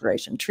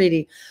Non-Proliferation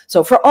Treaty.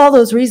 So for all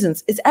those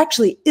reasons, it's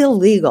actually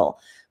illegal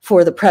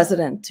for the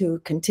president to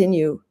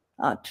continue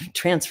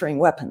transferring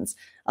weapons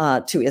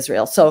to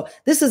Israel. So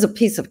this is a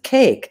piece of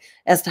cake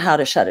as to how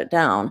to shut it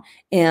down.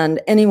 And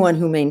anyone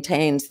who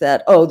maintains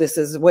that, oh, this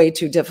is way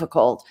too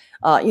difficult,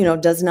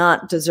 does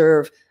not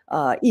deserve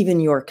even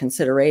your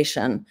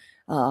consideration.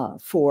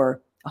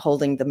 for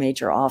holding the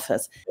major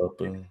office.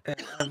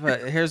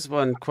 Here's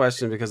one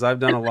question, because I've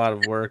done a lot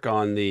of work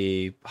on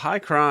the high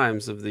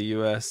crimes of the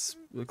U.S.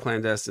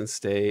 clandestine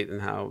state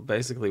and how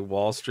basically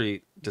Wall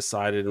Street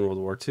decided in World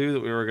War II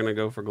that we were going to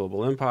go for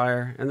global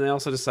empire. And they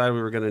also decided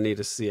we were going to need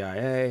a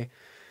CIA.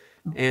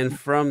 And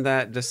from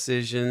that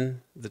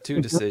decision, the two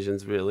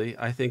decisions really,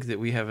 I think that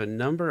we have a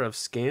number of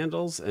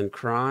scandals and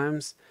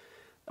crimes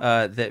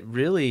that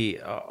really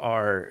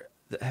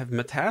have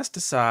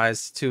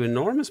metastasized to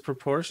enormous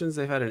proportions.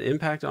 They've had an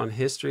impact on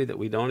history that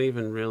we don't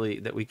even really,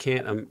 that we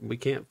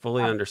can't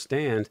fully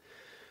understand.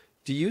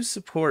 Do you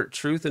support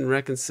truth and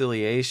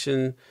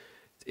reconciliation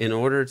in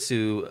order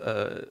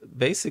to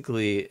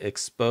basically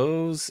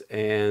expose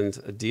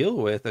and deal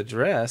with,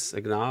 address,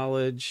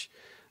 acknowledge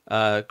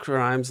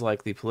crimes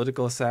like the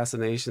political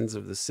assassinations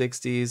of the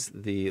 60s,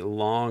 the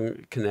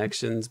long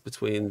connections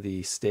between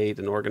the state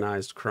and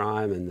organized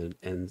crime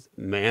and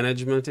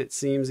management, it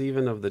seems,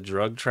 even of the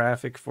drug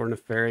traffic for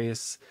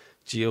nefarious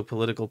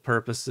geopolitical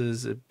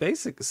purposes,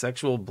 basic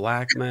sexual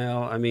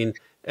blackmail? I mean,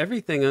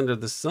 everything under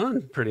the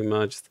sun, pretty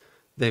much,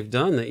 they've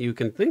done that you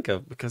can think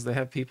of, because they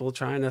have people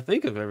trying to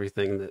think of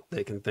everything that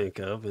they can think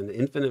of, and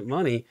infinite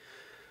money.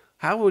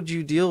 How would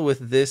you deal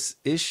with this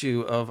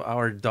issue of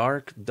our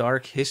dark,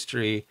 dark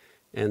history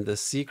and the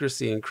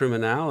secrecy and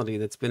criminality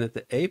that's been at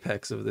the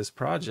apex of this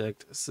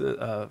project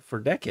for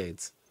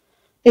decades?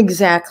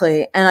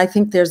 Exactly. And I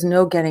think there's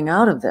no getting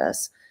out of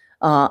this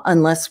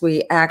unless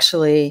we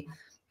actually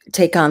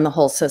take on the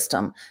whole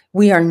system.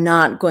 We are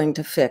not going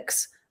to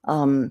fix,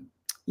 the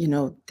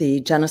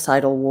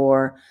genocidal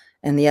war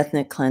and the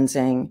ethnic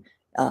cleansing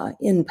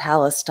in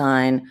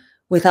Palestine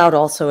without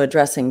also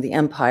addressing the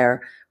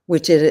empire,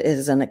 which it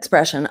is an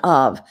expression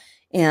of.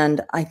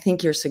 And I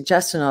think your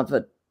suggestion of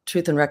a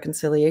Truth and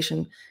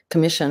Reconciliation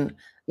Commission,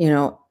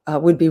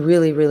 would be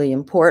really, really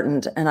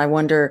important. And I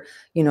wonder,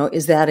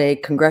 is that a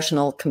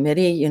congressional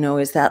committee?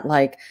 Is that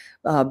like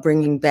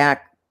bringing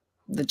back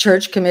the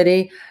Church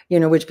Committee,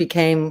 which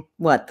became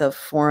what, the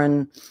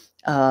foreign,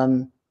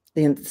 the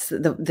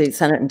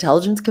Senate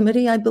Intelligence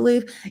Committee, I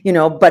believe,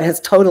 but has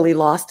totally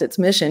lost its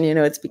mission.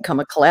 It's become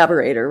a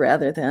collaborator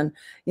rather than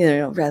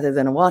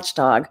a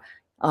watchdog.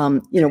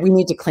 We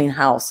need to clean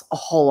house a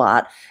whole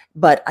lot.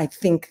 But I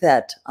think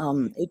that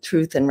a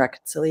Truth and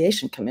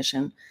Reconciliation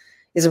Commission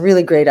is a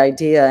really great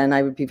idea. And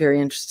I would be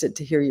very interested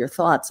to hear your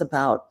thoughts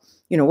about,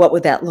 what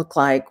would that look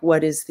like?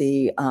 What is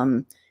the,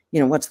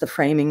 what's the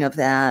framing of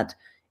that?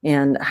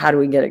 And how do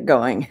we get it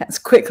going as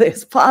quickly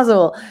as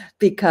possible?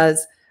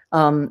 Because,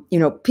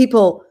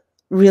 people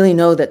really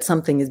know that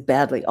something is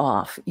badly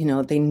off.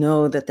 They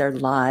know that their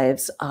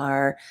lives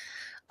are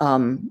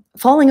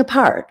falling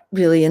apart,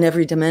 really, in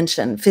every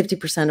dimension.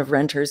 50% of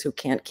renters who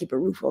can't keep a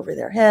roof over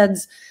their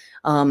heads,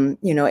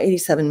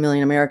 87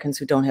 million Americans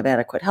who don't have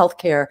adequate health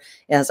care,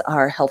 as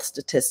our health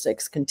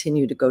statistics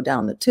continue to go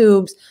down the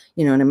tubes,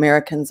 and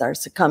Americans are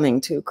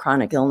succumbing to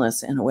chronic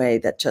illness in a way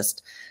that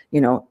just,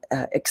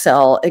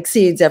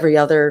 exceeds every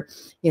other,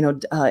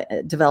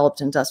 developed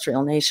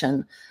industrial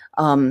nation.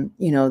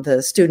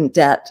 The student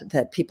debt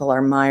that people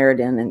are mired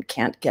in and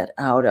can't get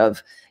out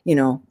of,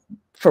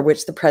 for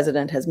which the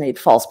president has made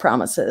false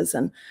promises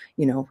and,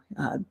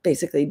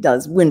 basically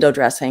does window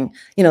dressing,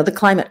 the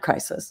climate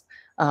crisis,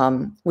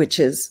 which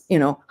is,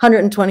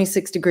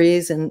 126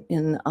 degrees in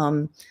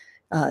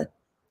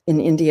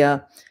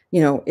India.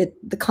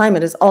 The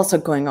climate is also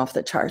going off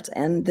the charts.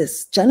 And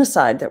this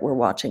genocide that we're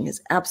watching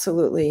is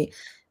absolutely,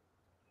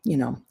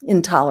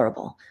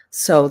 intolerable.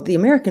 So the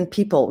American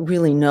people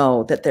really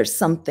know that there's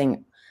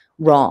something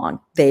wrong.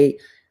 They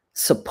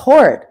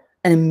support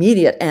an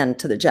immediate end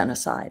to the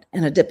genocide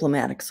and a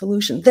diplomatic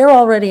solution. They're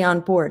already on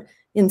board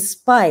in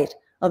spite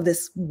of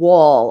this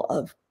wall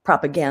of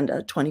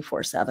propaganda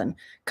 24/7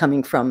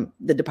 coming from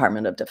the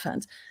Department of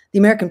Defense. The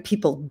American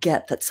people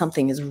get that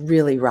something is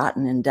really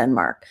rotten in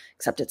Denmark,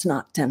 except it's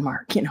not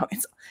Denmark.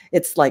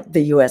 It's like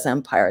the US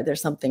empire.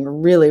 There's something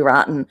really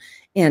rotten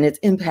and it's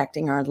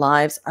impacting our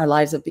lives. Our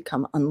lives have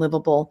become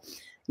unlivable.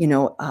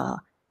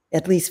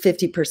 At least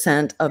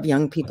 50% of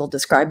young people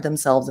describe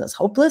themselves as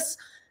hopeless.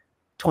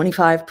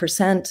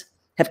 25%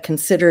 have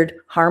considered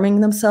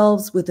harming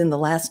themselves within the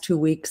last 2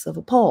 weeks of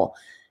a poll.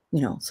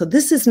 So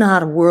this is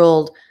not a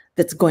world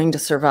that's going to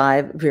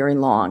survive very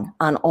long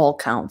on all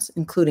counts,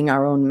 including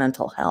our own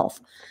mental health.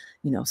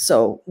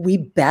 So we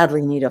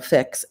badly need a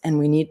fix, and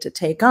we need to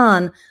take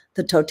on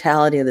the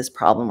totality of this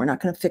problem. We're not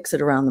going to fix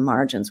it around the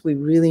margins. We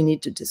really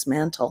need to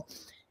dismantle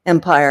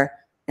empire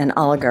and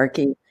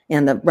oligarchy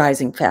and the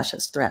rising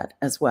fascist threat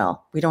as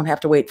well. We don't have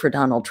to wait for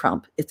Donald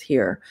Trump. It's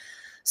here.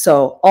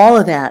 So all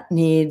of that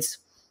needs,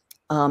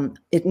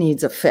 it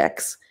needs a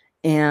fix,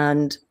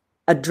 and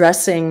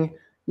addressing,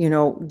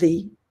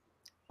 the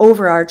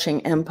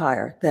overarching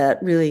empire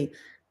that really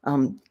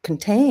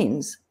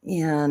contains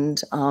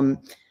and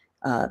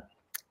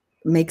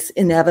makes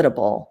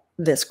inevitable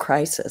this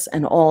crisis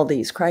and all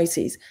these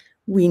crises.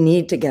 We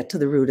need to get to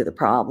the root of the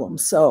problem.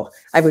 So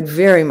I would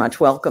very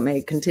much welcome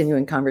a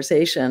continuing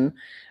conversation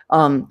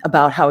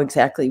about how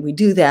exactly we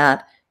do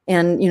that,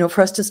 And,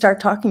 for us to start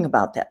talking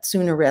about that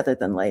sooner rather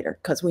than later,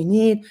 because we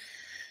need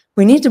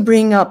to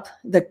bring up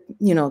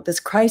this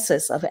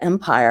crisis of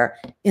empire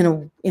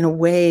in a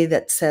way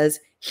that says,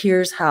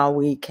 here's how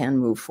we can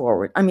move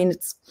forward. I mean,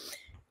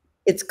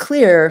 it's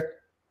clear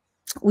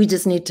we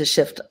just need to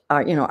shift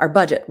our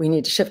budget. We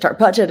need to shift our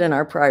budget and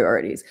our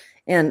priorities,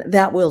 and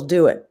that will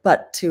do it.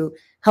 But to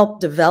help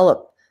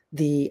develop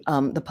the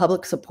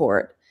public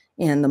support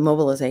and the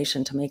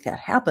mobilization to make that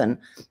happen,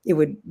 it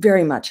would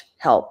very much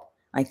help,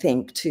 I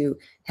think, to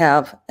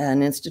have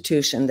an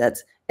institution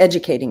that's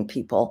educating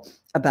people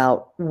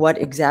about what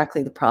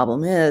exactly the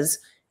problem is,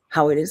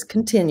 how it is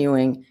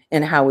continuing,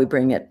 and how we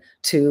bring it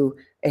to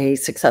a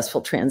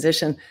successful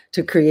transition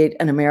to create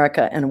an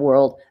America and a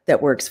world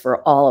that works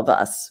for all of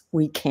us.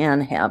 We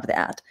can have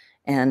that,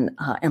 and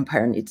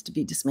empire needs to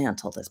be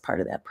dismantled as part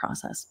of that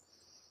process.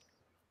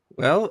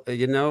 Well,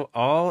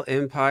 all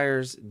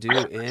empires do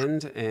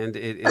end, and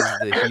it is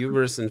the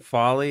hubris and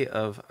folly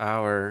of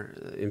our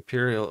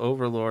imperial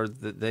overlords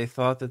that they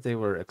thought that they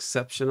were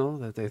exceptional,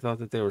 that they thought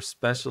that they were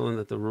special, and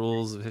that the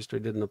rules of history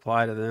didn't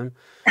apply to them.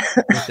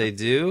 But they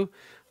do.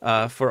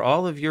 For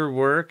all of your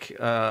work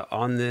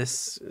on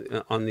these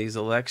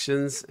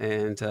elections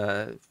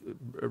and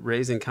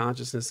raising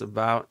consciousness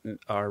about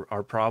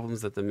our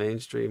problems that the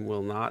mainstream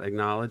will not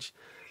acknowledge,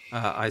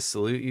 I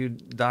salute you,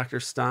 Dr.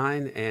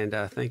 Stein, and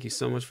thank you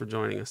so much for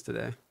joining us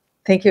today.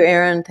 Thank you,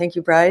 Aaron. Thank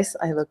you, Bryce.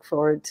 I look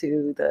forward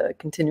to the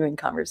continuing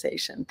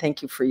conversation.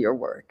 Thank you for your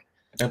work.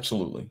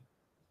 Absolutely.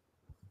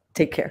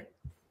 Take care.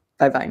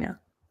 Bye-bye now.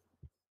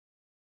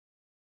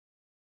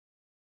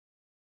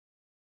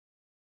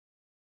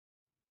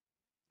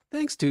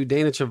 Thanks to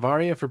Dana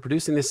Chavarria for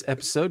producing this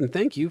episode, and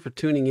thank you for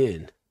tuning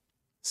in.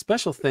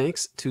 Special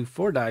thanks to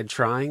For Died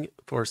Trying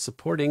for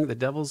supporting the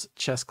Devil's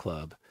Chess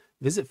Club.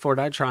 Visit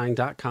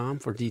fordiedtrying.com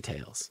for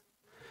details.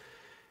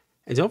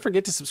 And don't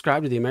forget to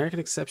subscribe to the American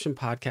Exception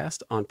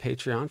podcast on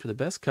Patreon for the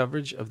best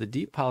coverage of the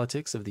deep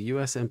politics of the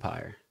U.S.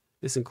 empire.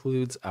 This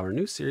includes our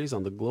new series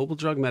on the global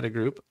drug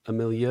metagroup, a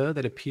milieu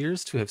that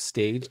appears to have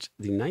staged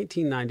the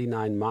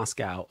 1999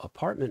 Moscow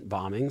apartment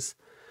bombings,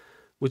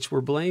 which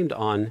were blamed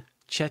on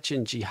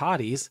Chechen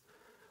jihadis,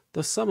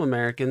 though some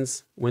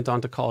Americans went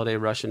on to call it a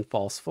Russian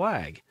false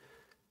flag.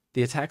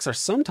 The attacks are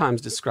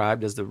sometimes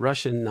described as the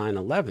Russian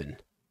 9/11.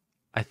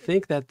 I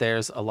think that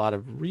there's a lot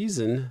of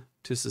reason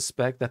to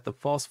suspect that the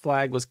false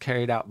flag was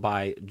carried out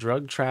by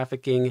drug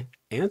trafficking,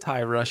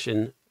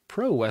 anti-Russian,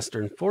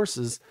 pro-Western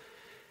forces,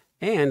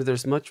 and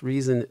there's much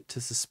reason to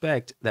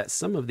suspect that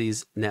some of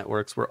these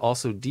networks were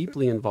also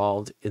deeply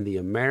involved in the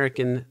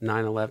American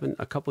 9/11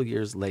 a couple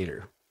years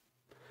later.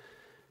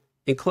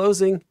 In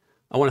closing,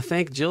 I want to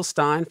thank Jill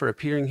Stein for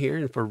appearing here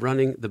and for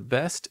running the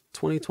best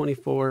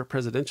 2024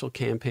 presidential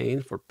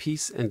campaign for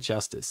peace and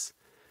justice.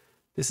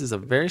 This is a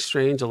very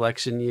strange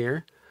election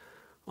year.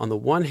 On the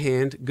one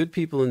hand, good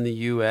people in the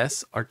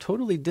U.S. are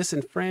totally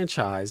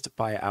disenfranchised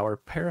by our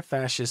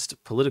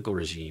para-fascist political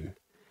regime.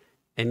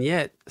 And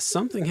yet,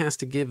 something has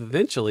to give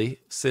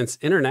eventually, since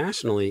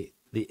internationally,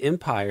 the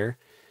empire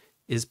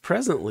is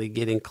presently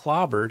getting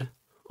clobbered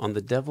on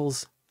the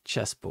devil's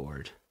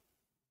chessboard.